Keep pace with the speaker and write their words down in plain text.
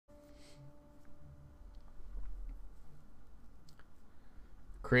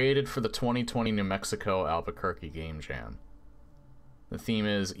Created for the 2020 New Mexico Albuquerque Game Jam. The theme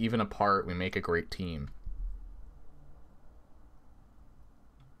is, even apart, we make a great team.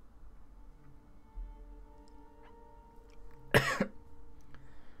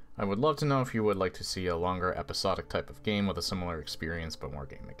 I would love to know if you would like to see a longer episodic type of game with a similar experience but more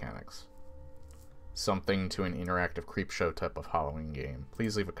game mechanics. Something to an interactive Creepshow type of Halloween game.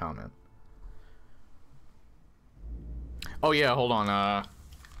 Please leave a comment. Oh yeah, hold on,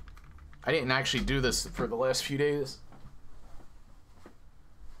 I didn't actually do this for the last few days.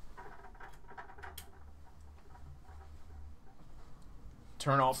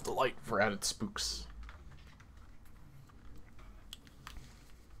 Turn off the light for added spooks.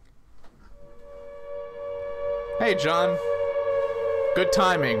 Hey, John. Good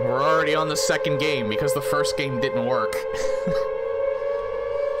timing. We're already on the second game because the first game didn't work.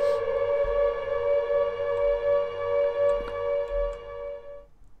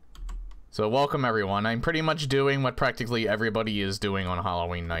 So welcome everyone. I'm pretty much doing what practically everybody is doing on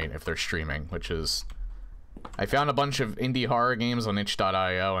Halloween night if they're streaming, which is... I found a bunch of indie horror games on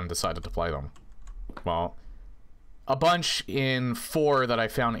itch.io and decided to play them. Well, a bunch in 4 that I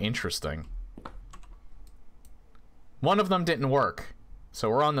found interesting. One of them didn't work, so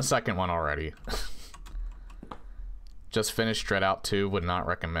we're on the second one already. Just finished Dread Out 2, would not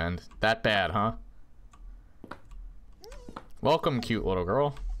recommend. That bad, huh? Welcome, cute little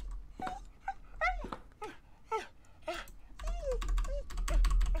girl.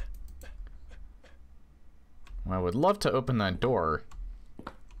 I would love to open that door.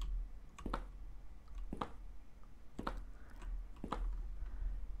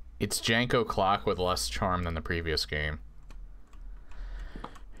 It's Janko Clock with less charm than the previous game.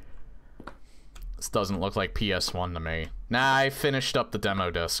 This doesn't look like PS1 to me. Nah, I finished up the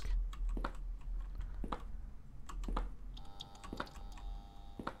demo disc.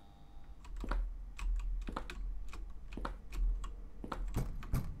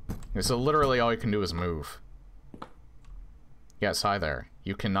 So literally all you can do is move. Yes, hi there.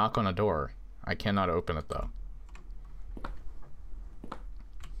 You can knock on a door. I cannot open it though.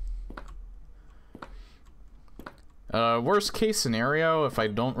 Worst case scenario, if I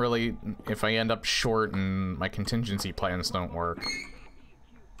end up short and my contingency plans don't work,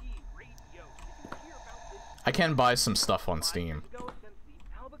 I can buy some stuff on Steam.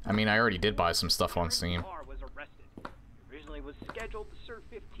 I mean, I already did buy some stuff on Steam. Originally was scheduled to serve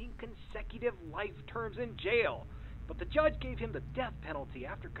 15 consecutive life terms in jail, but the judge gave him the death penalty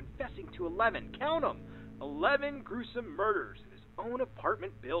after confessing to 11, count 'em, 11 gruesome murders in his own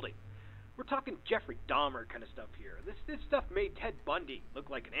apartment building. We're talking Jeffrey Dahmer kind of stuff here. This stuff made Ted Bundy look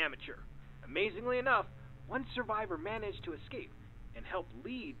like an amateur. Amazingly enough, one survivor managed to escape and helped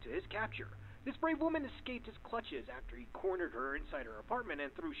lead to his capture. This brave woman escaped his clutches after he cornered her inside her apartment,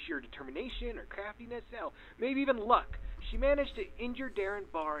 and through sheer determination or craftiness, hell, maybe even luck, she managed to injure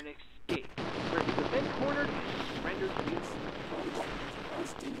Darren Barr and escape, where he was then cornered and surrendered to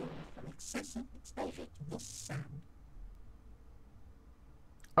the...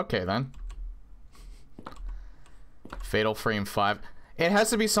 Okay then. Fatal Frame 5. It has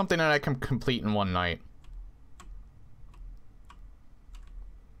to be something that I can complete in one night.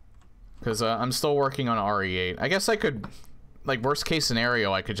 Because I'm still working on RE8. I guess I could, like, worst case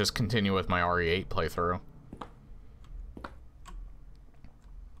scenario, I could just continue with my RE8 playthrough.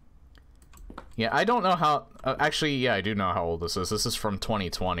 Yeah, I don't know how... actually, yeah, I do know how old this is. This is from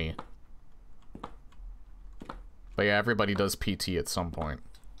 2020. But yeah, everybody does PT at some point.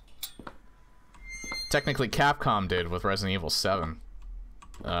 Technically, Capcom did with Resident Evil 7.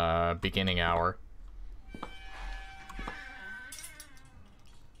 Beginning hour.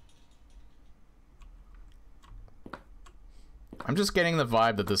 I'm just getting the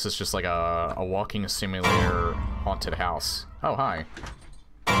vibe that this is just like a walking simulator haunted house. Oh, hi.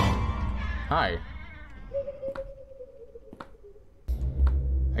 Hi.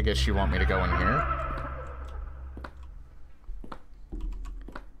 I guess you want me to go in here?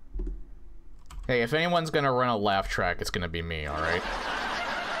 Hey, if anyone's gonna run a laugh track, it's gonna be me, alright?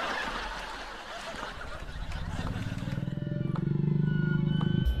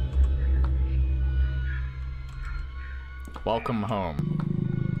 Welcome home.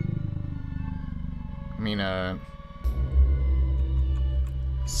 I mean, I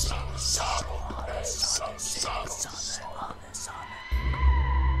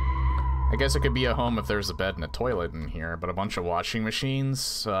guess it could be a home if there's a bed and a toilet in here, but a bunch of washing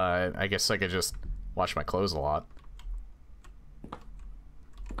machines, I guess I could just wash my clothes a lot.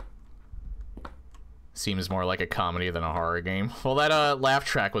 Seems more like a comedy than a horror game. Well, that, laugh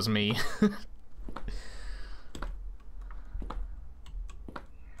track was me.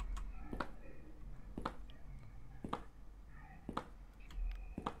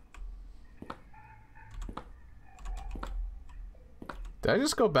 Did I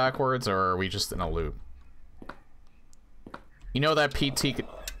just go backwards, or are we just in a loop? You know that PT...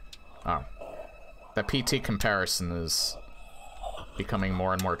 Oh. That PT comparison is becoming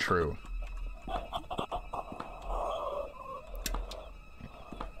more and more true.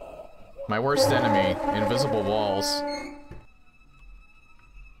 My worst enemy, invisible walls.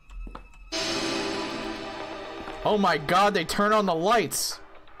 Oh my god, they turn on the lights!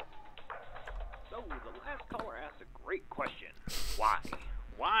 So, the last caller asked a great question. Why?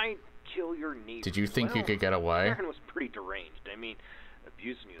 Why kill your neighbor? Did you think you could get away? Aaron was pretty deranged. I mean,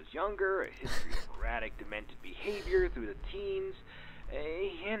 abuse when he was younger, a history of erratic, demented behavior through the teens,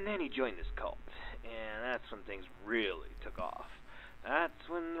 and then he joined this cult. And that's when things really took off. That's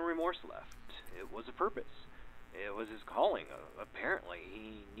when the remorse left. It was a purpose. It was his calling. Apparently,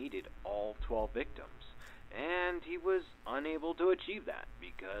 he needed all 12 victims. And he was unable to achieve that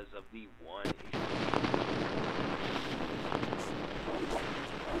because of the one issue.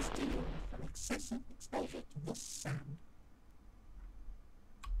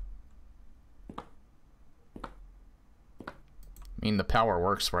 I mean, the power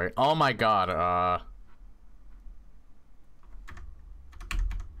works, right? Oh my god,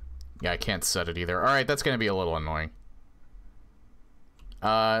 yeah, I can't set it either. Alright, that's gonna be a little annoying.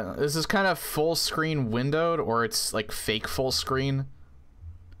 This is kind of full screen windowed, or it's like fake full screen.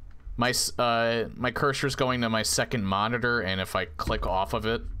 My cursor's going to my second monitor, and if I click off of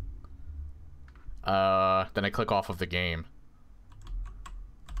it, then I click off of the game.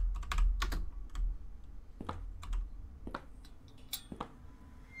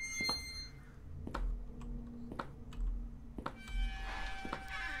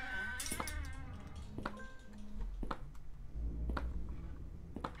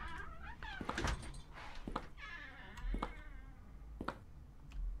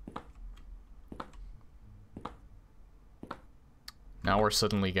 Now we're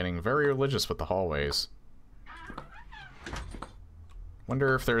suddenly getting very religious with the hallways.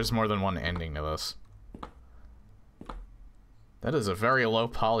 Wonder if there's more than one ending to this. That is a very low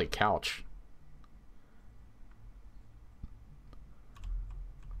poly couch.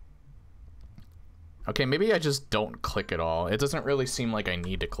 Okay, maybe I just don't click at all. It doesn't really seem like I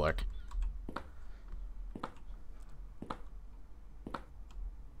need to click.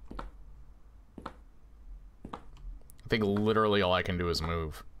 I think literally all I can do is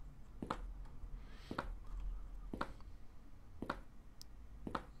move.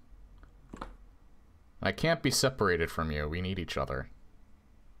 I can't be separated from you. We need each other.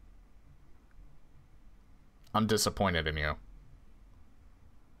 I'm disappointed in you.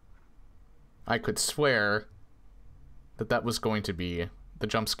 I could swear that that was going to be the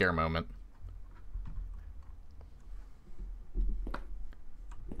jump scare moment.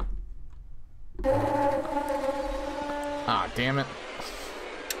 Ah, damn it.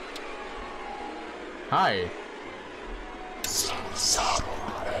 Hi.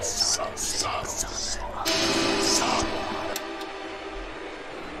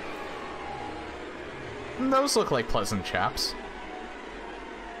 Those look like pleasant chaps.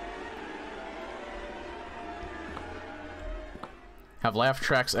 Have laugh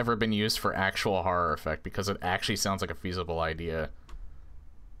tracks ever been used for actual horror effect? Because it actually sounds like a feasible idea.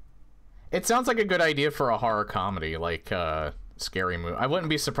 It sounds like a good idea for a horror comedy, like Scary Movie. I wouldn't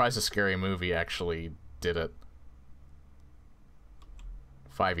be surprised if Scary Movie actually did it.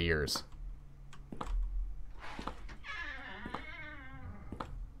 5 years.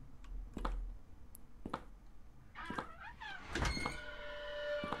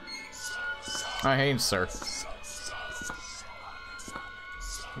 Oh, hey, sir.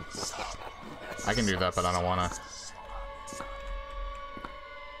 I can do that, but I don't wanna.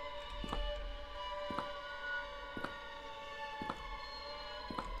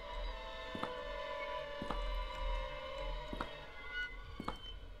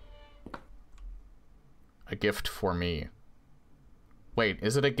 A gift for me. Wait,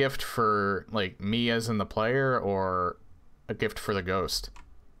 is it a gift for, like, me as in the player, or a gift for the ghost?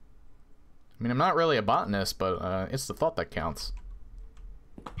 I mean, I'm not really a botanist, but it's the thought that counts.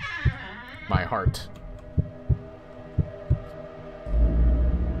 My heart.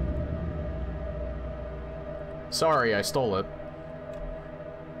 Sorry, I stole it.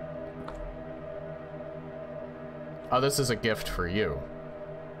 Oh, this is a gift for you.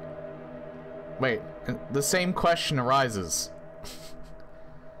 Wait, the same question arises.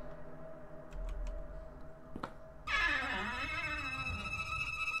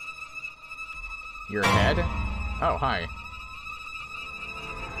 Your head? Oh, hi.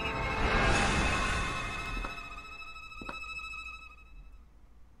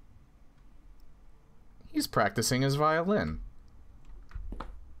 He's practicing his violin.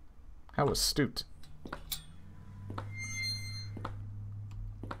 How astute.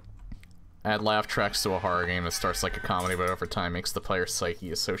 Add laugh tracks to a horror game that starts like a comedy, but over time makes the player's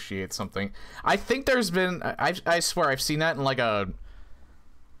psyche associate something. I think there's been... I swear I've seen that in like a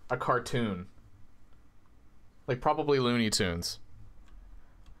cartoon. Like probably Looney Tunes.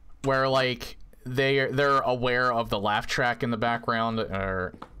 Where like they're aware of the laugh track in the background,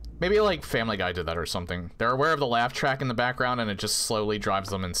 or maybe like Family Guy did that or something. They're aware of the laugh track in the background and it just slowly drives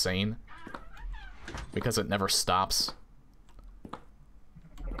them insane. Because it never stops.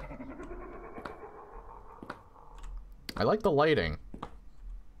 I like the lighting.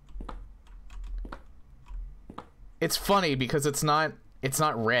 It's funny because it's not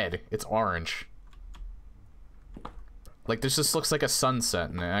red, it's orange. Like this just looks like a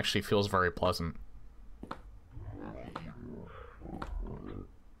sunset and it actually feels very pleasant.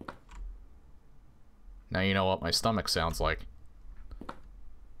 Now you know what my stomach sounds like.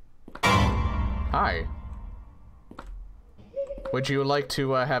 Hi. Would you like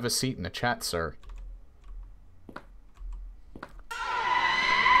to have a seat in the chat, sir?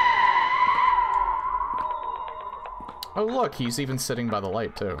 Oh look, he's even sitting by the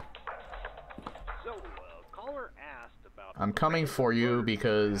light too. So, caller asked about I'm coming for you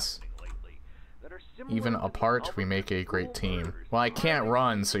because even apart we make a great team. Well, I can't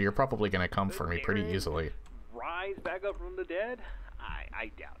run, so you're probably gonna come for me pretty easily. Rise back up from the dead?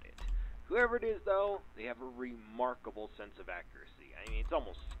 I doubt it. Whoever it is, though, they have a remarkable sense of accuracy. I mean, it's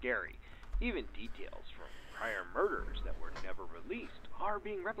almost scary. Even details from prior murders that were never released are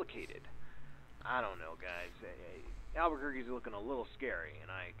being replicated. I don't know, guys. Albuquerque's looking a little scary,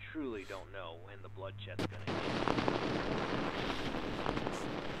 and I truly don't know when the bloodshed's gonna hit.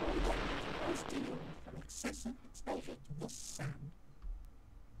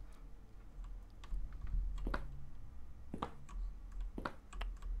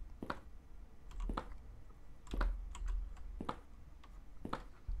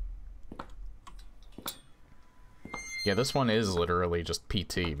 Yeah, this one is literally just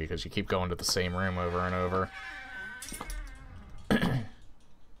PT because you keep going to the same room over and over.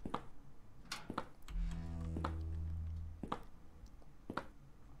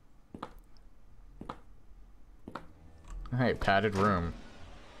 Hey, padded room.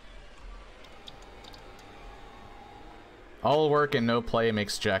 All work and no play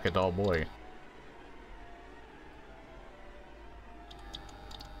makes Jack a dull boy.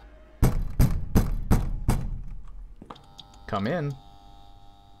 Come in.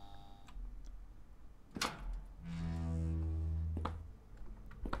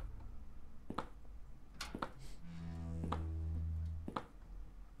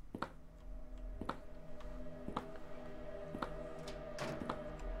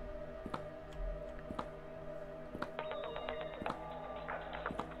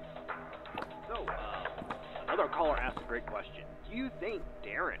 Another caller asked a great question. Do you think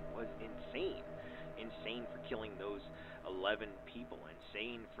Darren was insane? Insane for killing those 11 people,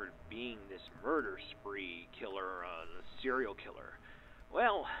 insane for being this murder spree killer, serial killer?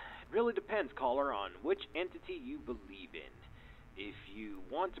 Well, it really depends, caller, on which entity you believe in. If you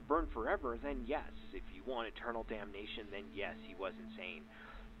want to burn forever, then yes. If you want eternal damnation, then yes, he was insane.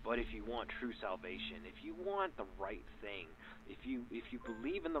 But if you want true salvation, if you want the right thing, if you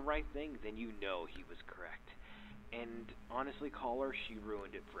believe in the right thing, then you know he was correct. And honestly, caller, she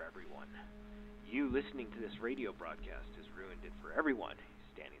ruined it for everyone. You listening to this radio broadcast has ruined it for everyone.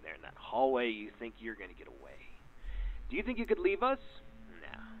 Standing there in that hallway, you think you're going to get away. Do you think you could leave us?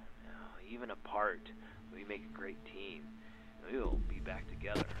 No. Even apart, we make a great team. We'll be back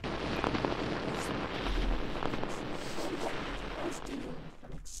together.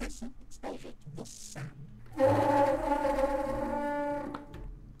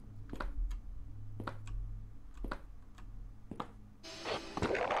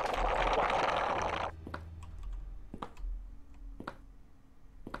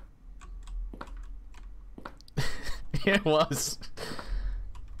 It was.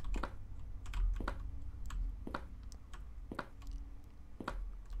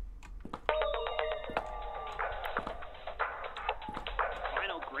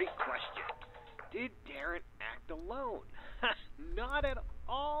 Final great question. Did Darren act alone? Not at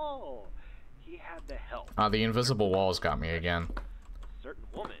all. He had the help. The invisible walls got me again. A certain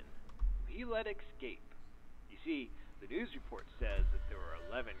woman he let escape. You see, the news report says that there were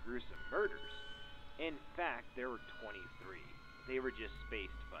 11 gruesome murders. In fact, there were 23. They were just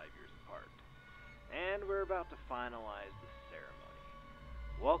spaced 5 years apart. And we're about to finalize the ceremony.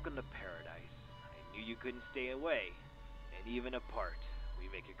 Welcome to paradise. I knew you couldn't stay away. And even apart, we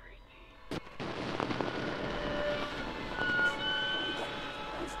make a great team.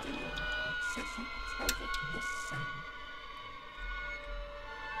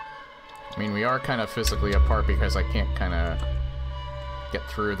 mean, we are kind of physically apart because I can't kind of get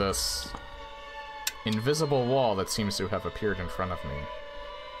through this invisible wall that seems to have appeared in front of me.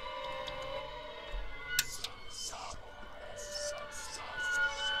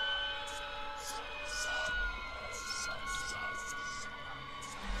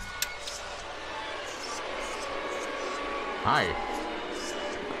 Hi.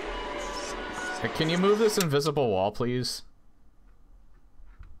 Hey, can you move this invisible wall, please?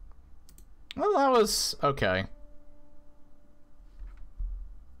 Well, that was okay.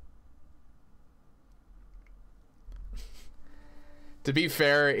 To be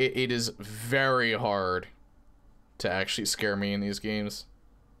fair, it is very hard to actually scare me in these games.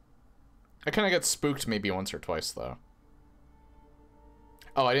 I kind of got spooked maybe once or twice, though.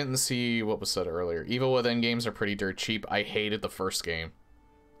 Oh, I didn't see what was said earlier. Evil Within games are pretty dirt cheap. I hated the first game.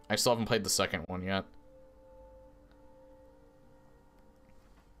 I still haven't played the second one yet.